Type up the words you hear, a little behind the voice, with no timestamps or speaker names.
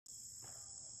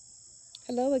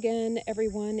Hello again,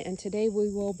 everyone, and today we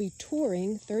will be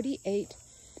touring 38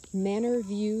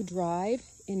 Manorview Drive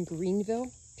in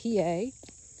Greenville, PA.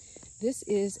 This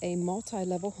is a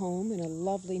multi-level home in a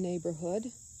lovely neighborhood.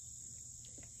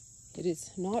 It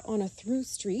is not on a through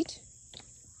street,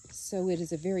 so it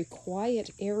is a very quiet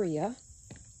area,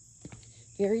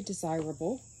 very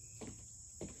desirable.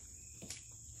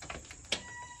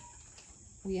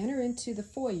 We enter into the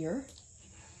foyer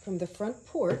from the front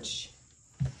porch,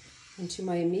 and to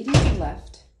my immediate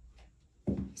left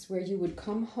is where you would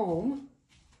come home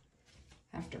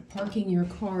after parking your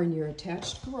car in your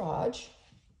attached garage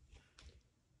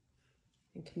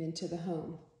and come into the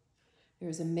home.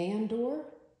 There's a man door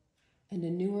and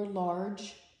a newer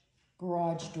large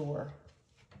garage door.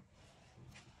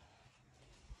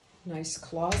 Nice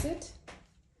closet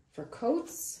for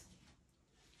coats,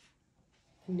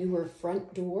 newer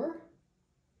front door,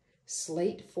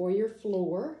 slate foyer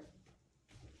floor.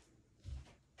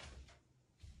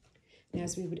 And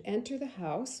as we would enter the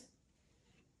house,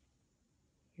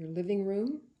 your living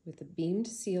room with a beamed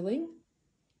ceiling,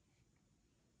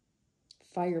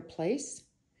 fireplace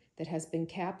that has been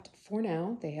capped for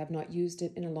now. They have not used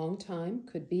it in a long time,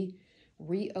 could be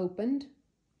reopened.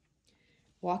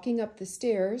 Walking up the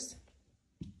stairs,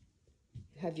 you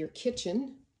have your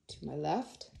kitchen to my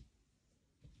left.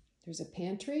 There's a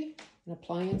pantry, an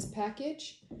appliance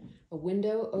package, a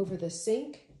window over the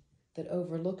sink that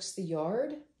overlooks the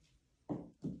yard.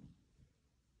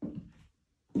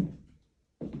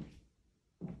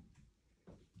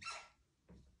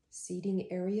 Seating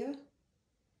area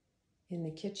in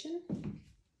the kitchen.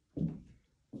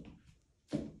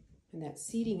 And that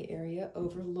seating area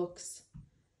overlooks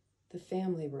the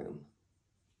family room.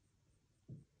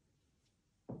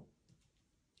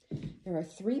 There are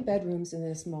 3 bedrooms in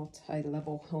this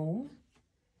multi-level home.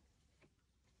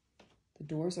 The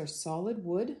doors are solid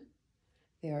wood.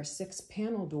 They are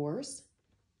 6-panel doors.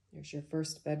 There's your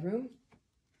first bedroom.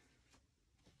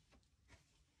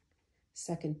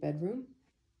 Second bedroom.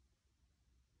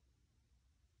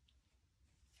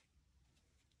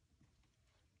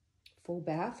 Full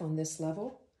bath on this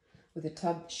level with a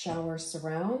tub shower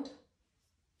surround.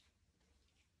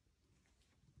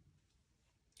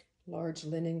 Large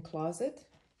linen closet.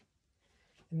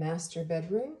 The master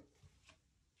bedroom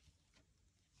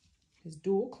is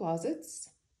dual closets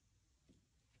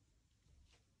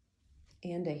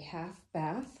and a half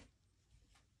bath.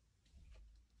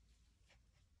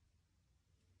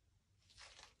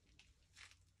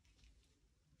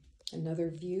 Another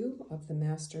view of the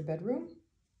master bedroom.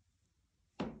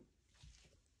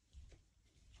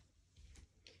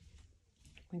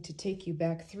 I'm going to take you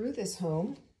back through this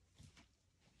home,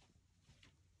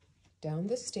 down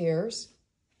the stairs,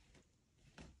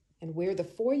 and where the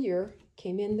foyer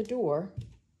came in the door,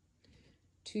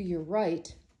 to your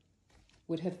right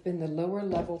would have been the lower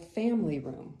level family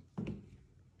room.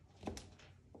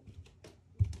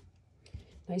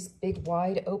 Nice big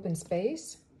wide open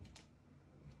space.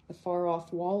 The far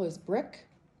off wall is brick.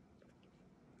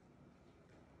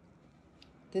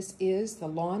 This is the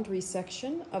laundry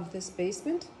section of this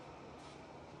basement.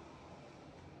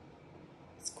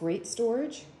 It's great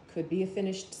storage, could be a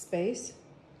finished space.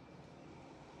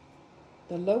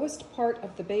 The lowest part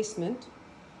of the basement,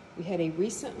 we had a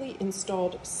recently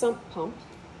installed sump pump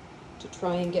to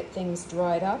try and get things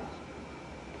dried up.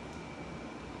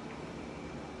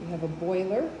 We have a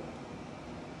boiler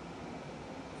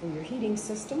for your heating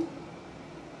system,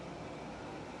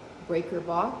 breaker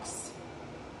box,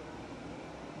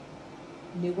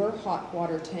 newer hot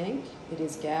water tank. It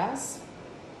is gas,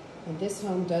 and this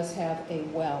home does have a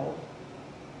well,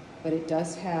 but it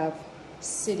does have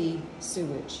city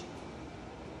sewage.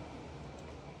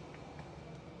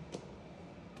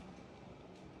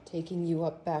 Taking you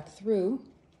up back through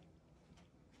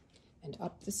and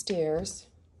up the stairs,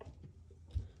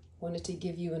 wanted to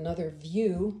give you another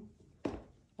view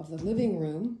of the living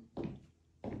room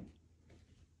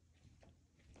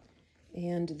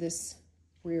and this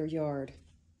rear yard.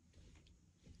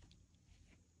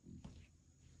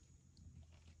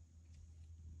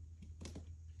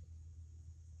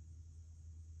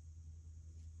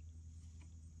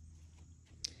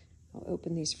 I'll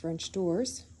open these French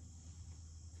doors.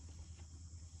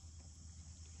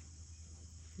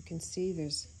 You can see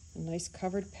there's a nice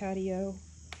covered patio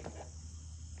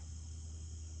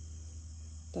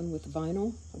done with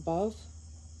vinyl above.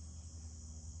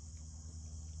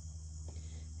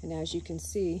 And as you can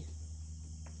see,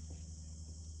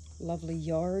 lovely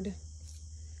yard,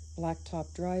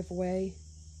 blacktop driveway.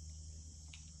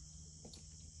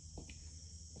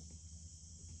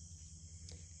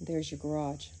 There's your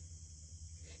garage.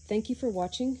 Thank you for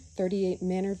watching 38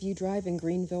 Manorview Drive in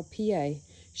Greenville, PA.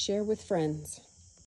 Share with friends.